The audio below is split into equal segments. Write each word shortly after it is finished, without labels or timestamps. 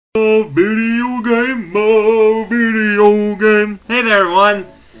Video game. Hey there, everyone.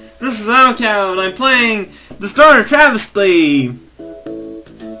 This is ʻdʒaɪrəʊmænsiः, and I'm playing the start of Travesty.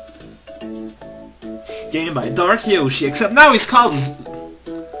 Game by Dark Yoshi, except now he's called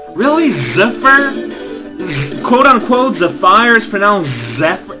really Zephyr? Quote unquote Zephyr is pronounced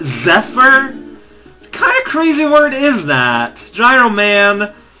Zephyr? What kind of crazy word is that?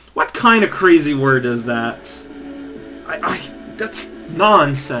 ʻdʒaɪrəʊmænsiः, what kind of crazy word is that? That's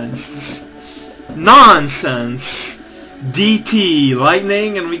nonsense. Nonsense. DT,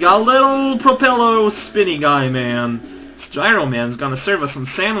 lightning, and we got a little propeller spinny guy, man. This ʻdʒaɪrəʊmænsiः's gonna serve us some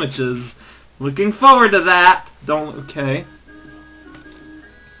sandwiches. Looking forward to that. Okay.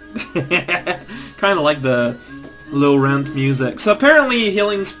 Kinda like the low rent music. So apparently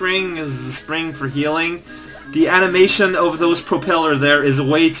Healing Spring is a spring for healing. The animation of those propeller there is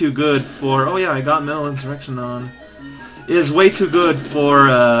way too good for... Oh yeah, I got Mental Insurrection on. Is way too good for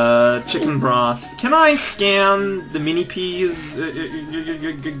chicken broth. Can I scan the mini peas? It's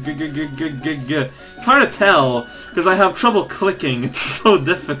hard to tell because I have trouble clicking. It's so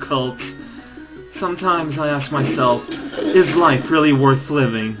difficult. Sometimes I ask myself, is life really worth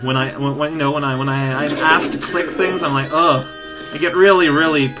living? When I'm asked to click things, I'm like, ugh. I get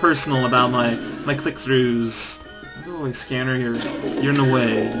really personal about my click-throughs. Go away, scanner. You're in the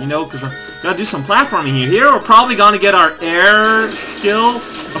way. You know, because I gotta do some platforming here. Here, we're probably gonna get our air skill.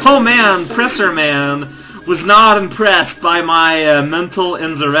 Oh man, Presser Man was not impressed by my mental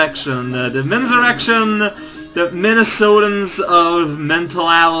insurrection. The Minnesotans of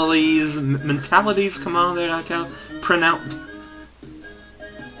mentalities, come on there, I can't pronounce.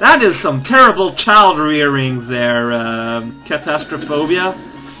 That is some terrible child rearing there, catastrophobia.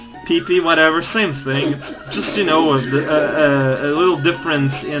 PP, whatever, same thing. It's just, you know, a little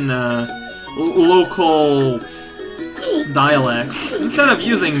difference in local dialects. Instead of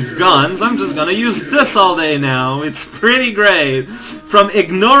using guns, I'm just gonna use this all day now. It's pretty great. From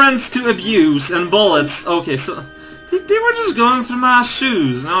ignorance to abuse and bullets. Okay, so they were just going through my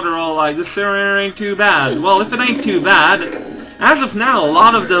shoes. Now they're all like, this area ain't too bad. Well, if it ain't too bad, as of now, a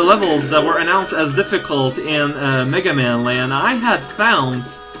lot of the levels that were announced as difficult in Mega Man Land, I had found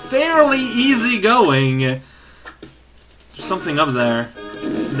fairly easy going. There's something up there.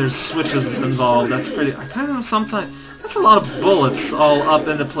 There's switches involved. That's pretty... I kind of sometimes... That's a lot of bullets all up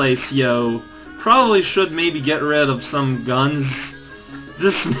in the place, yo. Probably should maybe get rid of some guns.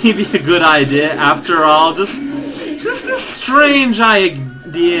 This may be a good idea, after all. Just a strange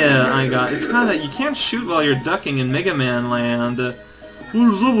idea I got. It's kind of... You can't shoot while you're ducking in Mega Man Land. What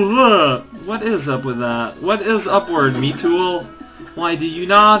is up with that? What is up with that? What is upward, me tool? Why do you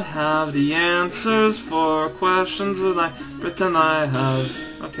not have the answers for questions that I pretend I have?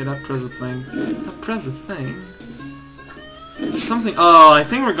 Okay, that press a thing. That press a thing? There's something... Oh, I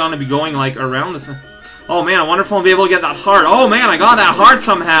think we're gonna be going, like, around the thing. Oh man, I wonder if I'll be able to get that heart. Oh man, I got that heart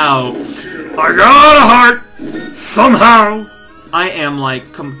somehow! I got a heart! Somehow! I am, like,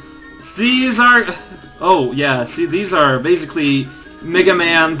 these are... Oh, yeah, see, these are basically Mega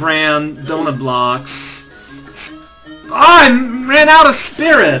Man brand donut blocks. Oh, I ran out of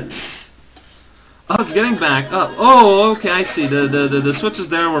spirits! Oh, it's getting back up. Oh, okay, I see. The switches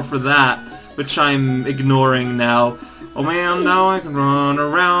there were for that, which I'm ignoring now. Oh man, now I can run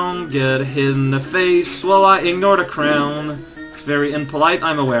around, get hit in the face while I ignore the crown. It's very impolite,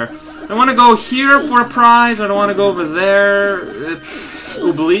 I'm aware. I want to go here for a prize, I don't want to go over there. It's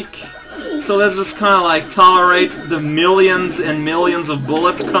oblique. So let's just kind of like tolerate the millions and millions of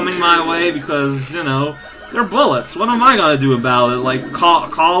bullets coming my way because, you know, they're bullets. What am I gonna do about it? Like,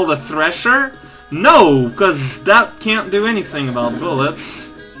 call the Thresher? No, because that can't do anything about bullets.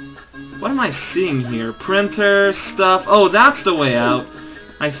 What am I seeing here? Printer stuff. Oh, that's the way out.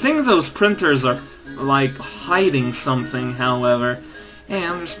 I think those printers are, like, hiding something, however.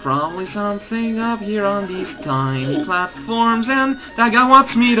 And there's probably something up here on these tiny platforms, and that guy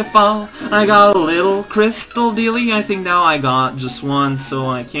wants me to fall. I got a little crystal dealie. I think now I got just one, so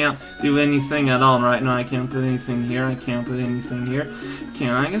I can't do anything at all right now. I can't put anything here. I can't put anything here.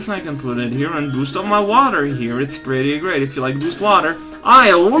 I guess I can put it here and boost up my water here. It's pretty great if you like to boost water.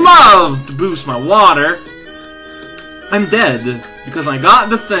 I love to boost my water. I'm dead because I got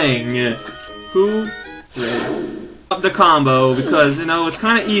the thing. Who? Up the combo because, you know, it's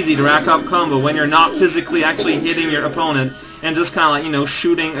kind of easy to rack up combo when you're not physically actually hitting your opponent and just kind of like, you know,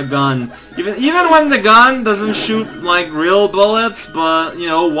 shooting a gun. Even when the gun doesn't shoot like real bullets, but, you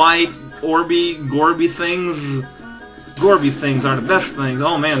know, white gorby things. Gorby things are the best things.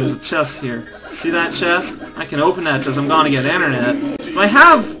 Oh man, there's a chest here. See that chest? I can open that chest. I'm gonna get internet. Do I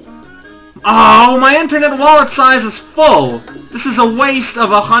have Oh, my internet wallet size is full! This is a waste of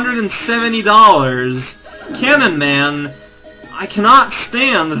 $170. Cannon Man, I cannot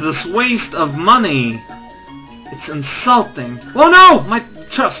stand this waste of money. It's insulting. Oh no! My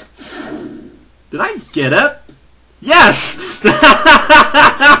chest. Did I get it? Yes!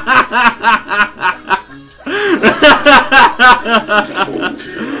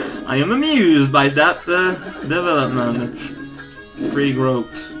 I am amused by that development. It's pretty great.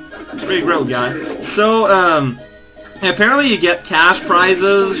 Pretty great, guy. So, apparently you get cash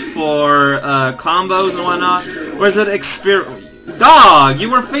prizes for combos and whatnot. Or is it Dog, you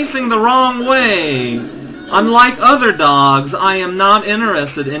were facing the wrong way. Unlike other dogs, I am not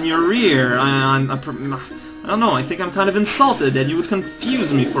interested in your rear. I don't know, I think I'm kind of insulted that you would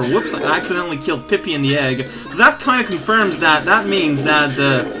confuse me for, whoops, I accidentally killed Pippi in the egg. That kind of confirms that means that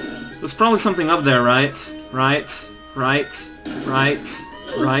there's probably something up there, right? Right?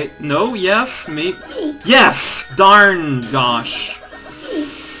 No? Yes? Me? Yes! Darn gosh.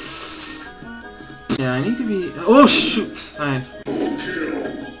 Yeah, I need to be... Oh, shoot!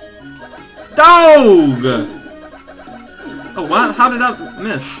 Dog! Oh, what? How did that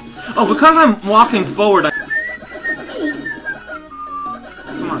miss? Oh, because I'm walking forward,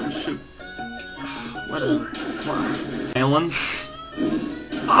 Come on, shoot. Whatever. Violence.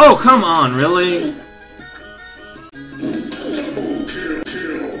 Oh, come on, really?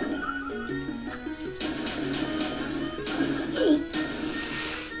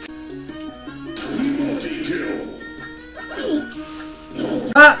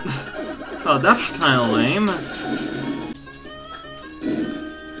 Oh, that's kind of lame.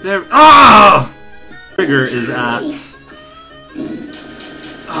 There. Ah! Trigger is at.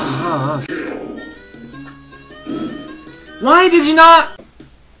 Why did you not?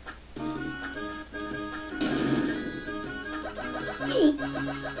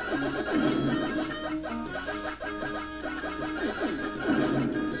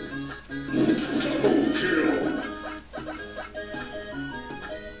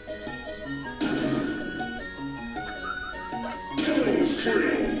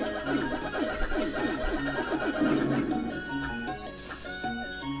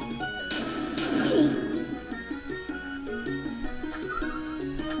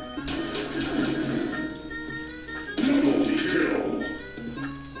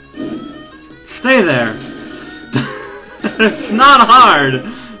 Stay there. It's not hard.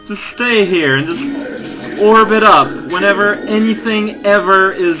 Just stay here and just orbit up whenever anything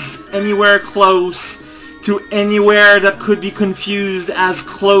ever is anywhere close to anywhere that could be confused as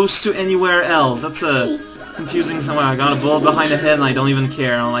close to anywhere else. That's a confusing somewhere. I got a bullet behind the head and I don't even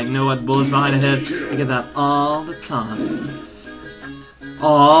care. I'm like, know what? Bullets behind the head. I get that all the time.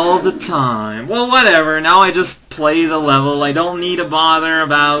 All the time. Well, whatever. Now I just play the level. I don't need to bother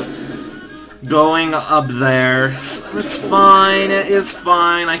about going up there. It's fine. It's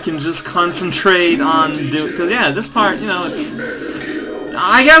fine. I can just concentrate on because yeah, this part, you know, it's.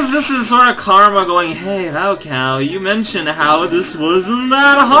 I guess this is sort of karma going, hey, Cow, you mentioned how this wasn't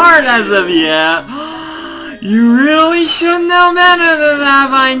that hard as of yet. You really should know better than that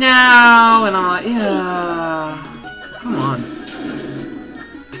by now. And I'm like, yeah, come on.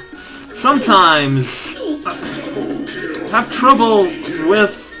 Sometimes I have trouble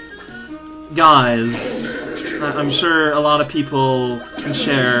with guys. I'm sure a lot of people can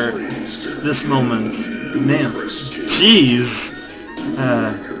share this moment. Man, jeez.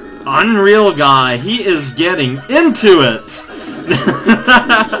 Unreal guy, he is getting into it!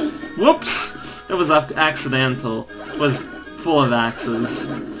 Whoops! That was accidental. It was full of axes.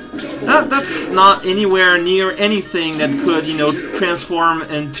 That's not anywhere near anything that could, you know, transform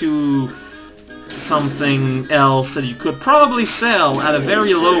into something else that you could probably sell at a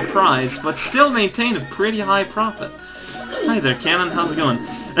very low price, but still maintain a pretty high profit. Hi there, Cannon, how's it going?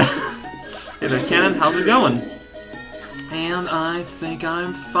 Hey there, Cannon, how's it going? And I think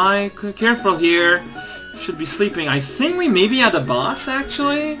I'm fine. Careful here. Should be sleeping. I think we may be at a boss,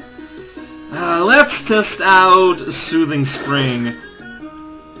 actually. Let's test out Soothing Spring.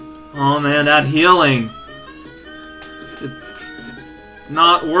 Oh man, that healing. It's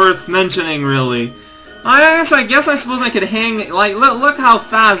not worth mentioning, really. I suppose I could hang... Like, look how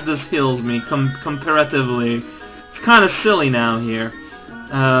fast this heals me, comparatively. It's kind of silly now here.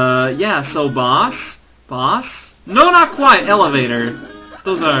 Yeah, so boss? Boss? No, not quite. Elevator.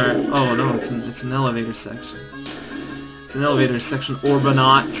 Those are... Oh, no, it's an elevator section. It's an elevator section.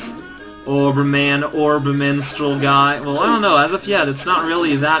 Orbanaut. Orberman, Orberminstrel guy. Well, I don't know. As of yet, it's not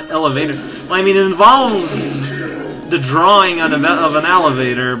really that elevator. Well, I mean, it involves the drawing of an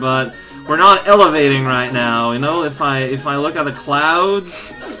elevator, but we're not elevating right now. You know, if I look at the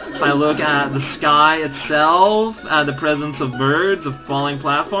clouds, If I look at the sky itself, at the presence of birds, of falling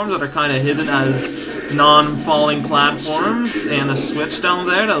platforms that are kind of hidden as non-falling platforms, and a switch down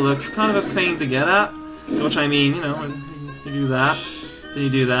there that looks kind of a pain to get at, which I mean, you know, you do that, then you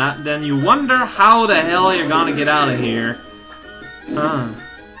do that, then you wonder how the hell you're gonna get out of here.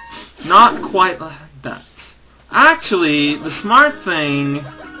 Not quite like that. Actually, the smart thing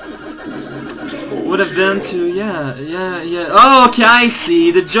would have been to, yeah. Oh, okay, I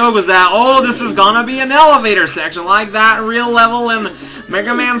see. The joke was that, oh, this is gonna be an elevator section, like that real level in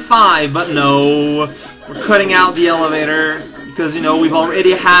Mega Man 5. But no, we're cutting out the elevator, because, you know, we've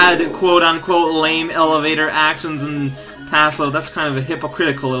already had quote-unquote lame elevator actions in past level. That's kind of a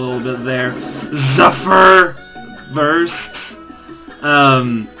hypocritical a little bit there. Zephyr Burst.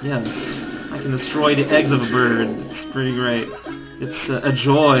 Yes, I can destroy the eggs of a bird. It's pretty great. It's a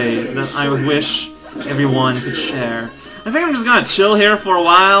joy that I would wish everyone could share. I think I'm just gonna chill here for a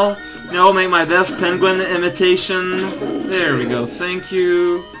while. You know, make my best penguin imitation. There we go, thank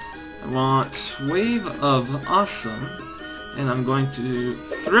you. I want Wave of Awesome. And I'm going to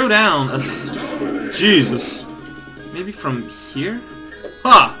throw down a... Jesus. Maybe from here?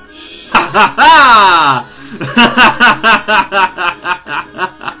 Ha! Ha ha ha!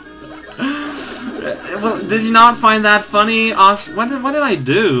 Well, did you not find that funny? What did I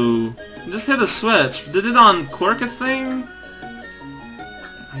do? Just hit a switch. Did it on Cork a thing?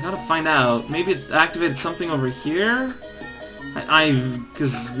 I gotta find out. Maybe it activated something over here?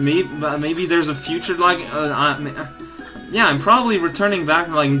 Because maybe there's a future, like, yeah, I'm probably returning back,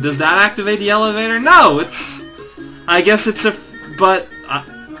 like, does that activate the elevator? No, it's... I guess it's a... But...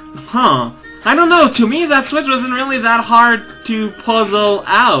 huh. I don't know, to me that switch wasn't really that hard to puzzle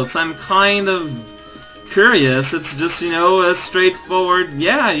out. So I'm kind of curious. It's just, you know, a straightforward,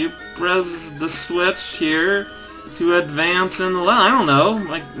 yeah, you press the switch here to advance in the level. I don't know,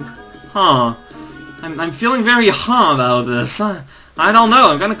 like, huh. I'm feeling very about this. I don't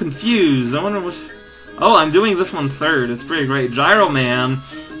know, I'm kind of confused. I wonder which... Oh, I'm doing this one third. It's pretty great. Gyro Man,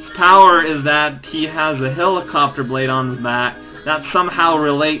 his power is that he has a helicopter blade on his back that somehow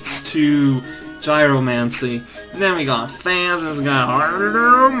relates to ʻdʒaɪrəʊmænsiः. And then we got fans, and this guy,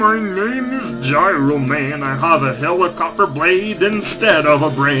 hello, my name is Gyro Man. I have a helicopter blade instead of a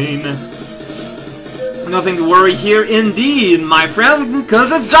brain. Nothing to worry here indeed, my friend,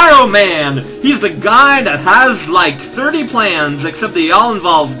 because it's Gyro Man. He's the guy that has like 30 plans, except they all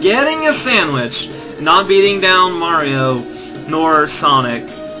involve getting a sandwich, not beating down Mario, nor Sonic.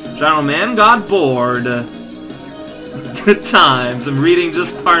 Gyro Man got bored. Good times. I'm reading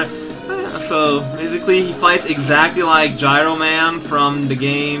just part. So basically, he fights exactly like Gyro Man from the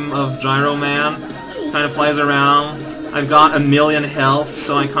game of Gyro Man. Kind of flies around. I've got 1,000,000 health,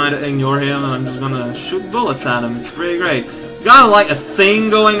 so I kind of ignore him, and I'm just gonna shoot bullets at him. It's pretty great. We got like a thing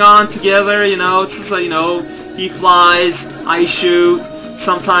going on together, you know. It's just like, you know, he flies, I shoot.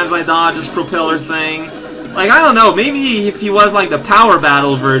 Sometimes I dodge his propeller thing. Like, I don't know, maybe if he was like the Power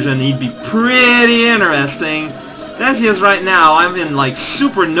Battle version, he'd be pretty interesting. As he is right now, I'm in like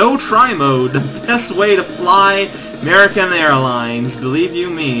super no-try mode. The best way to fly American Airlines, believe you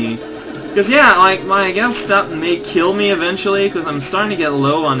me. Because yeah, like, I guess that may kill me eventually, because I'm starting to get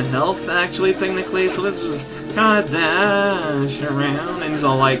low on health, actually, technically, so let's just kind of dash around, and he's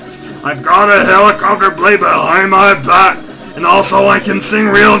all like, I've got a helicopter blade behind my back, and also I can sing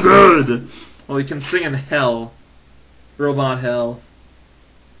real good. Well, he can sing in hell. Robot hell.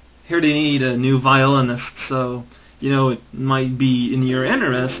 Here they need a new violinist, so, you know, it might be in your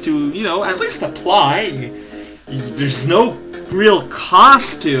interest to, you know, at least apply. There's no real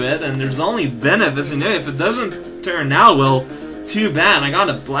cost to it, and there's only benefits, and if it doesn't turn out well, too bad. I got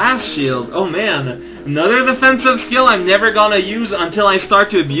a blast shield. Oh man, another defensive skill I'm never gonna use until I start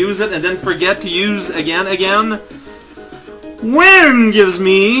to abuse it and then forget to use again. Wind gives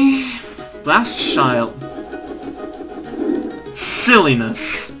me blast shield.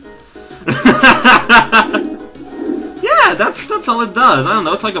 Silliness. Yeah, that's all it does. I don't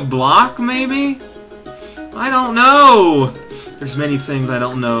know, it's like a block maybe? I don't know. There's many things I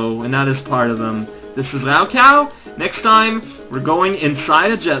don't know, and that is part of them. This is ʻdʒaɪrəʊmænsiः. Next time, we're going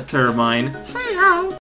inside a jet turbine.